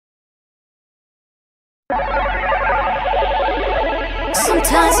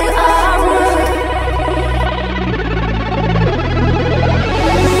Sometimes you are rude.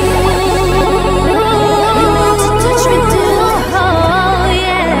 You want to touch me too. Oh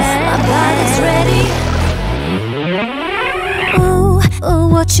yeah, my body's ready. Ooh,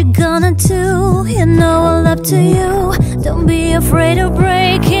 what you gonna do? You know I'll up to you. Don't be afraid of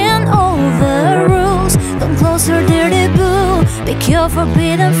breaking all the rules. Come closer, dirty boo. Pick your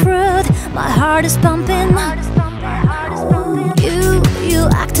forbidden fruit. My heart is pumping. You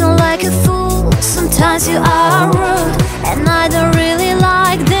acting like a fool. Sometimes you are rude, and I don't really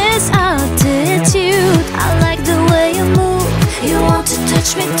like this attitude. I like the way you move. You want to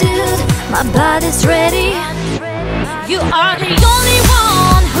touch me, dude. My body's ready. You are the only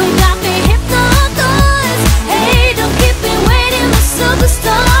one who got me hypnotized. Hey, don't keep me waiting, my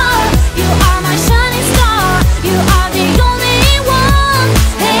superstar. You are my shining star. You are the only one.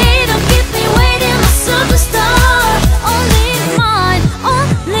 Hey, don't keep me waiting, my superstar. Only mine,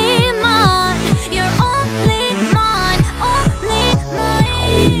 only mine. You're only mine, only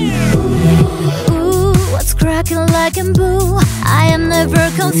mine. Ooh, what's cracking like a boo? I am never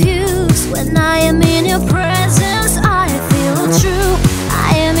confused when I am